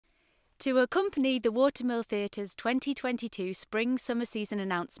To accompany the Watermill Theatre's 2022 Spring-Summer Season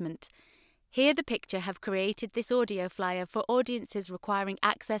announcement, Hear the Picture have created this audio flyer for audiences requiring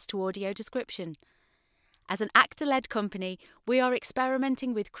access to audio description. As an actor-led company, we are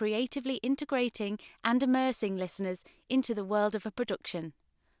experimenting with creatively integrating and immersing listeners into the world of a production.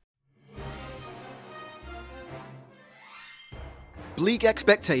 Bleak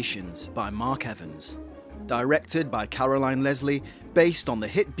Expectations by Mark Evans. Directed by Caroline Leslie, based on the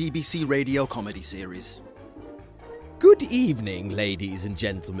hit BBC radio comedy series. Good evening, ladies and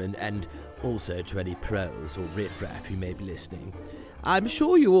gentlemen, and also to any pros or riffraff who may be listening. I'm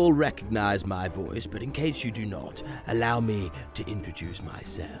sure you all recognise my voice, but in case you do not, allow me to introduce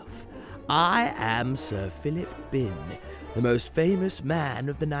myself. I am Sir Philip Binn, the most famous man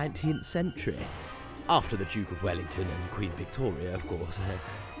of the 19th century. After the Duke of Wellington and Queen Victoria, of course.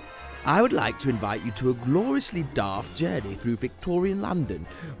 I would like to invite you to a gloriously daft journey through Victorian London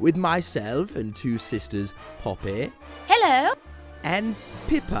with myself and two sisters, Poppy. Hello. And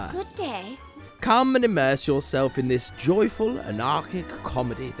Pippa. Good day. Come and immerse yourself in this joyful, anarchic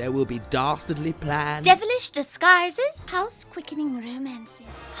comedy. There will be dastardly plans, Devilish disguises, pulse-quickening romances,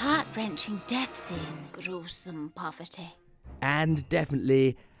 heart-wrenching death scenes, gruesome poverty, and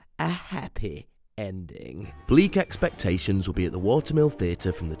definitely a happy ending. Bleak Expectations will be at the Watermill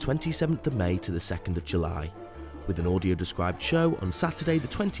Theatre from the 27th of May to the 2nd of July, with an audio-described show on Saturday the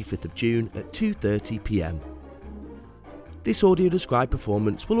 25th of June at 2:30 p.m. This audio-described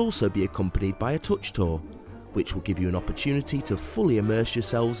performance will also be accompanied by a touch tour, which will give you an opportunity to fully immerse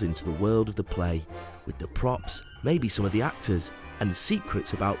yourselves into the world of the play, with the props, maybe some of the actors, and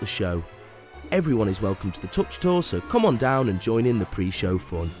secrets about the show. Everyone is welcome to the touch tour, so come on down and join in the pre-show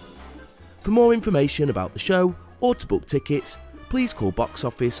fun. For more information about the show or to book tickets, please call Box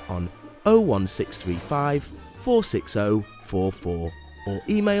Office on 01635 460 44 or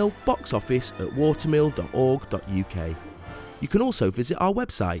email boxoffice@watermill.org.uk. You can also visit our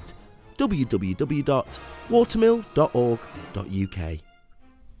website www.watermill.org.uk.